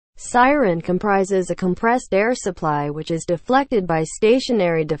Siren comprises a compressed air supply which is deflected by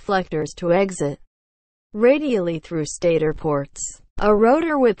stationary deflectors to exit radially through stator ports. A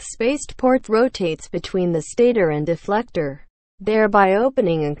rotor with spaced ports rotates between the stator and deflector, thereby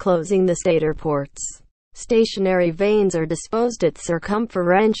opening and closing the stator ports. Stationary vanes are disposed at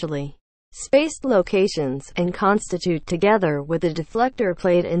circumferentially spaced locations, and constitute, together with the deflector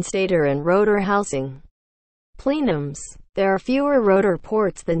plate and stator and rotor housing, plenums. There are fewer rotor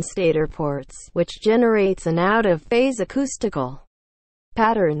ports than stator ports, which generates an out-of-phase acoustical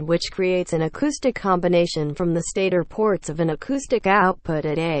pattern which creates an acoustic combination from the stator ports of an acoustic output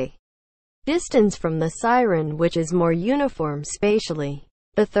at a distance from the siren which is more uniform spatially.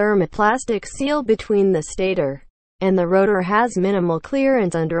 The thermoplastic seal between the stator and the rotor has minimal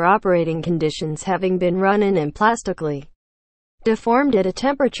clearance under operating conditions, having been run in and plastically deformed at a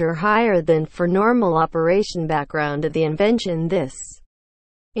temperature higher than for normal operation. Background of the invention. This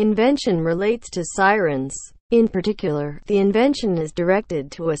invention relates to sirens. In particular, the invention is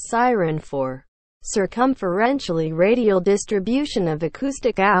directed to a siren for circumferentially radial distribution of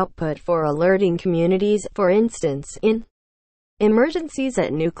acoustic output for alerting communities, for instance, in emergencies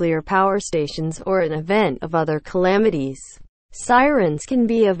at nuclear power stations or an event of other calamities. Sirens can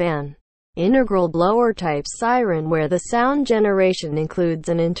be of an integral blower type siren where the sound generation includes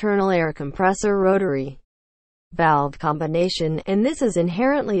an internal air compressor rotary valve combination, and this is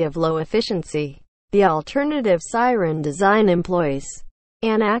inherently of low efficiency. The alternative siren design employs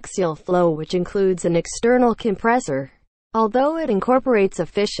an axial flow which includes an external compressor. Although it incorporates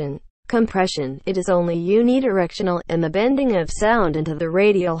efficient compression, it is only unidirectional, and the bending of sound into the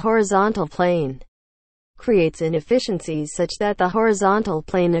radial horizontal plane creates inefficiencies such that the horizontal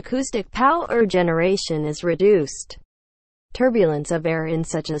plane acoustic power generation is reduced. Turbulence of air in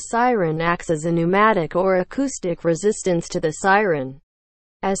such a siren acts as a pneumatic or acoustic resistance to the siren.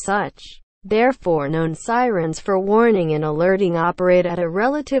 As such, therefore, known sirens for warning and alerting operate at a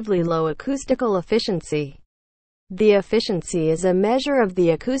relatively low acoustical efficiency. The efficiency is a measure of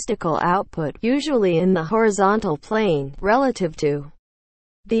the acoustical output, usually in the horizontal plane, relative to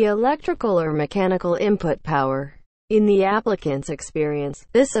the electrical or mechanical input power. In the applicant's experience,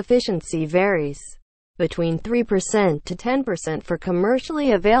 this efficiency varies between 3% to 10% for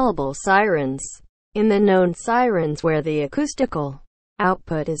commercially available sirens. In the known sirens where the acoustical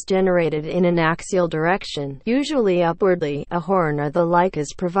output is generated in an axial direction, usually upwardly, a horn or the like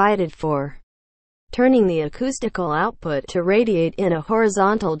is provided for turning the acoustical output to radiate in a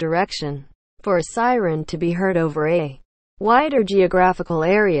horizontal direction. For a siren to be heard over a wider geographical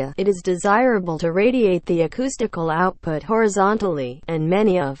area, it is desirable to radiate the acoustical output horizontally, and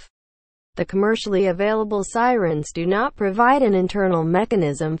many of the commercially available sirens do not provide an internal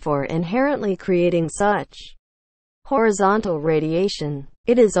mechanism for inherently creating such horizontal radiation.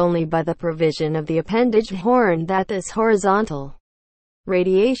 It is only by the provision of the appendage horn that this horizontal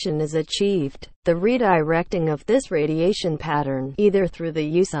radiation is achieved. The redirecting of this radiation pattern, either through the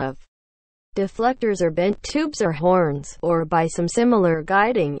use of deflectors or bent tubes or horns, or by some similar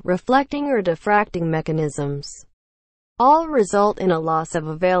guiding, reflecting or diffracting mechanisms, all result in a loss of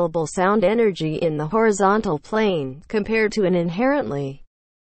available sound energy in the horizontal plane, compared to an inherently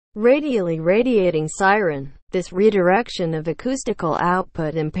radially radiating siren. This redirection of acoustical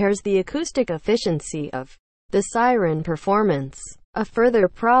output impairs the acoustic efficiency of the siren performance. A further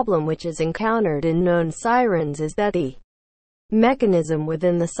problem which is encountered in known sirens is that the mechanism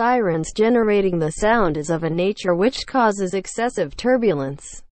within the sirens generating the sound is of a nature which causes excessive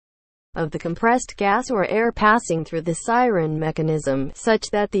turbulence of the compressed gas or air passing through the siren mechanism, such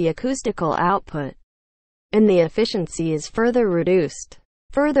that the acoustical output and the efficiency is further reduced.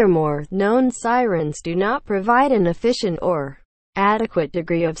 Furthermore, known sirens do not provide an efficient or adequate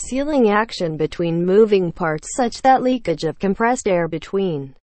degree of sealing action between moving parts, such that leakage of compressed air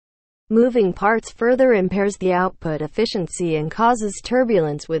between moving parts further impairs the output efficiency and causes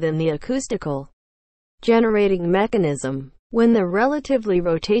turbulence within the acoustical generating mechanism. When the relatively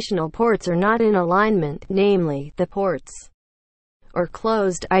rotational ports are not in alignment, namely, the ports are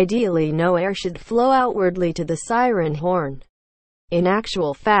closed, ideally no air should flow outwardly to the siren horn. In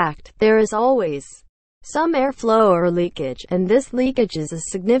actual fact, there is always some airflow or leakage, and this leakage is a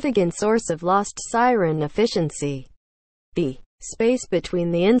significant source of lost siren efficiency. The space between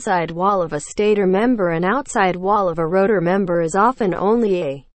the inside wall of a stator member and outside wall of a rotor member is often only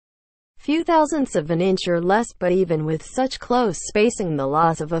a few thousandths of an inch or less, but even with such close spacing the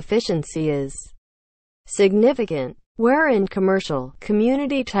loss of efficiency is significant. Where in commercial,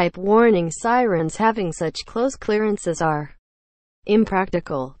 community-type warning sirens having such close clearances are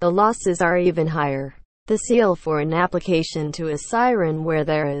impractical, the losses are even higher. the seal for an application to a siren where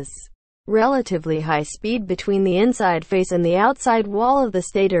there is relatively high speed between the inside face and the outside wall of the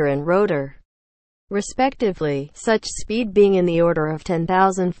stator and rotor, respectively, such speed being in the order of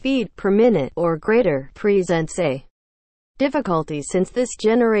 10,000 feet per minute or greater, presents a difficulty since this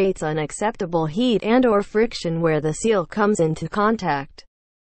generates unacceptable heat and/or friction where the seal comes into contact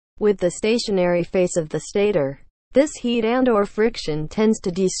with the stationary face of the stator. This heat and/or friction tends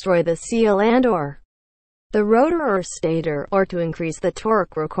to destroy the seal and/or the rotor or stator, or to increase the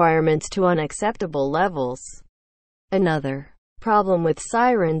torque requirements to unacceptable levels. Another problem with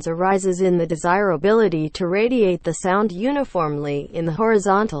sirens arises in the desirability to radiate the sound uniformly in the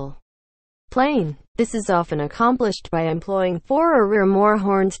horizontal plane. This is often accomplished by employing 4 or more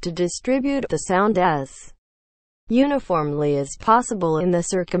horns to distribute the sound as uniformly as possible in the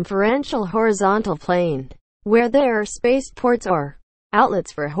circumferential horizontal plane, where there are spaced ports or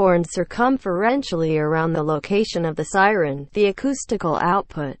outlets for horns circumferentially around the location of the siren. The acoustical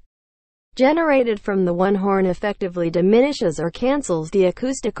output generated from the one horn effectively diminishes or cancels the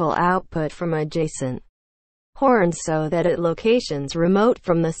acoustical output from adjacent horns so that at locations remote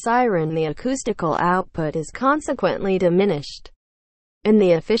from the siren the acoustical output is consequently diminished, and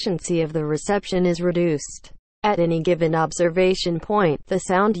the efficiency of the reception is reduced. At any given observation point, the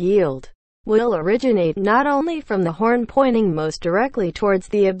sound yield will originate not only from the horn pointing most directly towards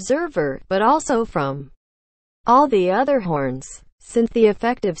the observer, but also from all the other horns. Since the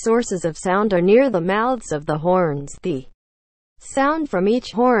effective sources of sound are near the mouths of the horns, the sound from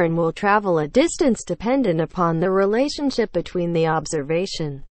each horn will travel a distance dependent upon the relationship between the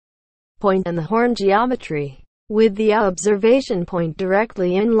observation point and the horn geometry. With the observation point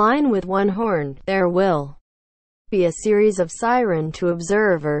directly in line with one horn, there will be a series of siren to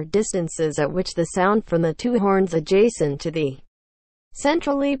observer distances at which the sound from the 2 horns adjacent to the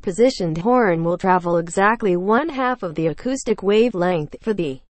centrally positioned horn will travel exactly 1/2 of the acoustic wavelength for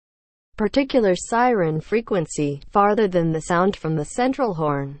the particular siren frequency, farther than the sound from the central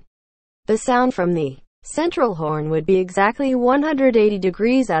horn. The sound from the central horn would be exactly 180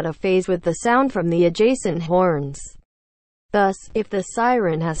 degrees out of phase with the sound from the adjacent horns. Thus, if the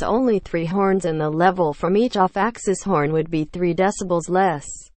siren has only 3 horns and the level from each off-axis horn would be 3 decibels less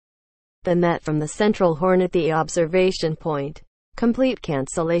than that from the central horn at the observation point, complete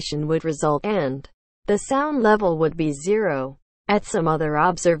cancellation would result, and the sound level would be 0. At some other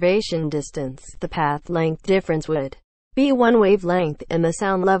observation distance, the path length difference would be 1 wavelength, and the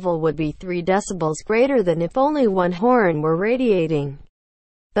sound level would be 3 decibels greater than if only 1 horn were radiating.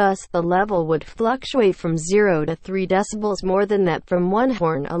 Thus, the level would fluctuate from 0 to 3 decibels more than that from 1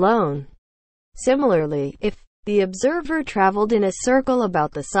 horn alone. Similarly, if the observer traveled in a circle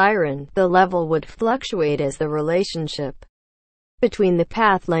about the siren, the level would fluctuate as the relationship between the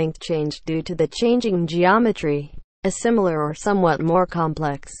path length changed due to the changing geometry. A similar or somewhat more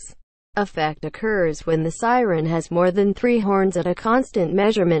complex effect occurs when the siren has more than 3 horns at a constant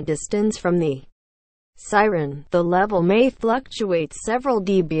measurement distance from the siren. The level may fluctuate several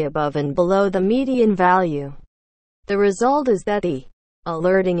dB above and below the median value. The result is that the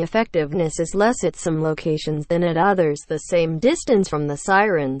alerting effectiveness is less at some locations than at others the same distance from the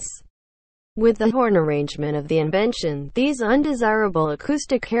sirens. With the horn arrangement of the invention, these undesirable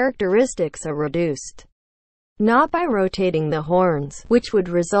acoustic characteristics are reduced, not by rotating the horns, which would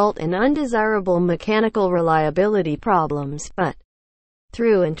result in undesirable mechanical reliability problems, but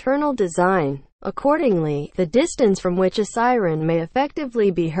through internal design. Accordingly, the distance from which a siren may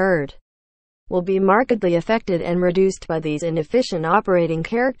effectively be heard will be markedly affected and reduced by these inefficient operating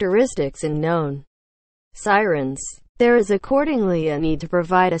characteristics in known sirens. There is accordingly a need to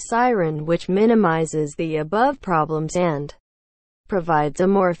provide a siren which minimizes the above problems and provides a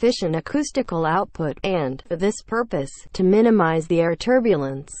more efficient acoustical output, and, for this purpose, to minimize the air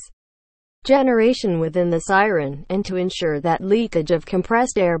turbulence generation within the siren, and to ensure that leakage of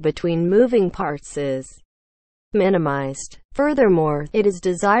compressed air between moving parts is minimized. Furthermore, it is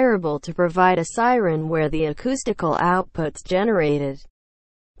desirable to provide a siren where the acoustical outputs generated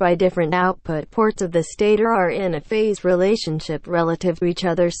by different output ports of the stator are in a phase relationship relative to each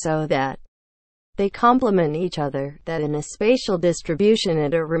other so that they complement each other, that in a spatial distribution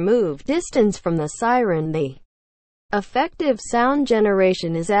at a removed distance from the siren the effective sound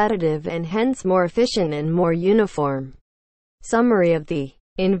generation is additive and hence more efficient and more uniform. Summary of the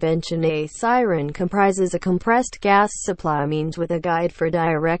invention: a siren comprises a compressed gas supply means with a guide for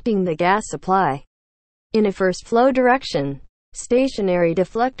directing the gas supply in a first flow direction. Stationary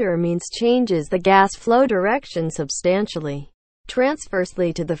deflector means changes the gas flow direction substantially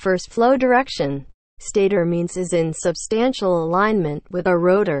transversely to the first flow direction. Stator means is in substantial alignment with a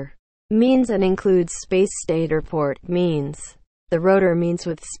rotor means and includes spaced stator port means. The rotor means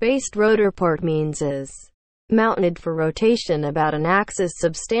with spaced rotor port means is mounted for rotation about an axis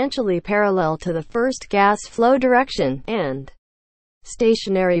substantially parallel to the first gas flow direction, and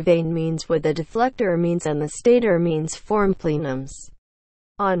stationary vane means with the deflector means and the stator means form plenums.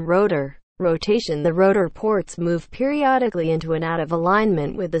 On rotor rotation, the rotor ports move periodically into and out of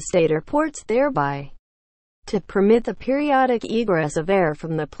alignment with the stator ports, thereby to permit the periodic egress of air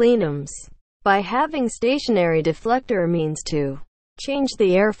from the plenums. By having stationary deflector means to change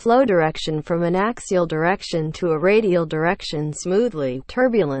the airflow direction from an axial direction to a radial direction smoothly.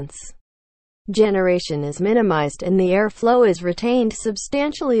 Turbulence generation is minimized and the airflow is retained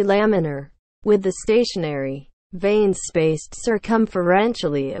substantially laminar, with the stationary vanes spaced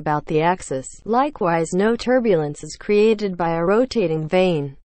circumferentially about the axis. Likewise, no turbulence is created by a rotating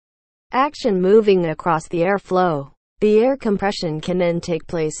vane action moving across the airflow. The air compression can then take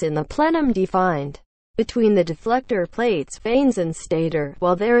place in the plenum defined between the deflector plates, vanes and stator,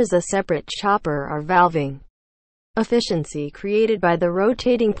 while there is a separate chopper or valving efficiency created by the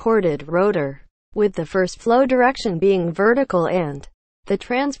rotating ported rotor, with the first flow direction being vertical and the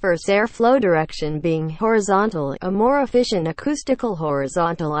transverse airflow direction being horizontal. A more efficient acoustical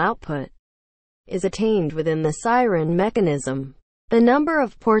horizontal output is attained within the Siren mechanism. The number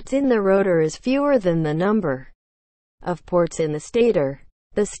of ports in the rotor is fewer than the number of ports in the stator.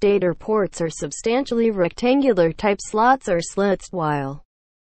 The stator ports are substantially rectangular type slots or slits, while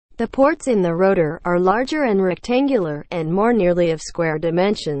the ports in the rotor are larger and rectangular, and more nearly of square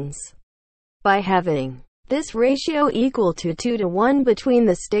dimensions. By having this ratio equal to 2:1 between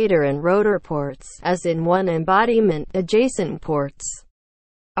the stator and rotor ports, as in one embodiment, adjacent ports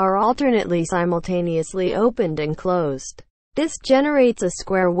are alternately simultaneously opened and closed. This generates a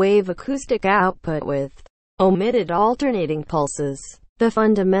square wave acoustic output with omitted alternating pulses. The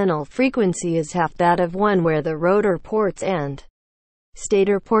fundamental frequency is half that of one where the rotor ports and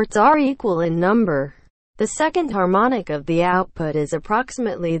stator ports are equal in number. The second harmonic of the output is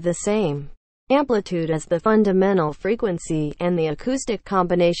approximately the same amplitude as the fundamental frequency, and the acoustic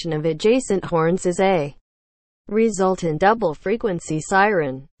combination of adjacent horns is a resultant double frequency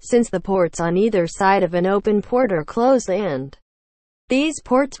siren, since the ports on either side of an open port are closed, and these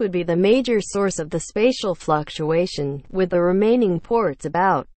ports would be the major source of the spatial fluctuation, with the remaining ports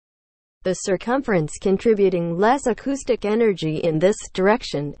about the circumference contributing less acoustic energy in this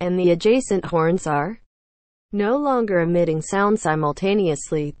direction, and the adjacent horns are no longer emitting sound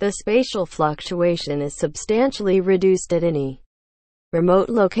simultaneously. The spatial fluctuation is substantially reduced at any remote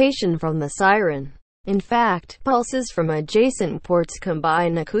location from the siren. In fact, pulses from adjacent ports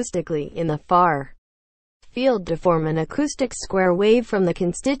combine acoustically in the far field to form an acoustic square wave from the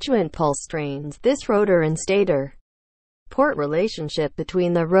constituent pulse strains. This rotor and stator port relationship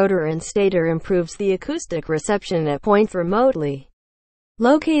between the rotor and stator improves the acoustic reception at points remotely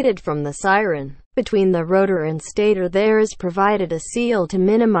located from the siren. Between the rotor and stator there is provided a seal to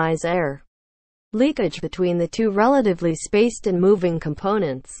minimize air leakage between the two relatively spaced and moving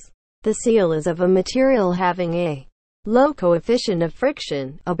components. The seal is of a material having a low coefficient of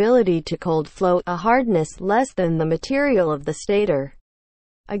friction, ability to cold flow, a hardness less than the material of the stator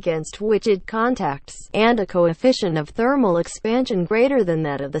against which it contacts, and a coefficient of thermal expansion greater than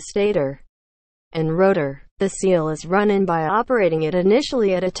that of the stator and rotor. The seal is run in by operating it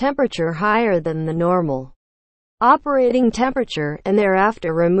initially at a temperature higher than the normal operating temperature, and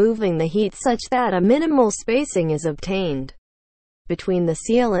thereafter removing the heat such that a minimal spacing is obtained between the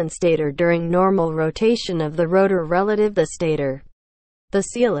seal and stator during normal rotation of the rotor relative to the stator. The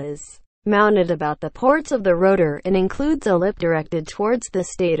seal is mounted about the ports of the rotor and includes a lip directed towards the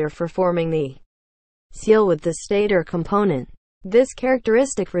stator for forming the seal with the stator component. This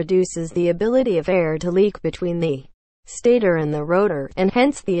characteristic reduces the ability of air to leak between the stator and the rotor, and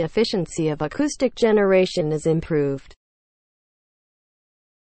hence the efficiency of acoustic generation is improved.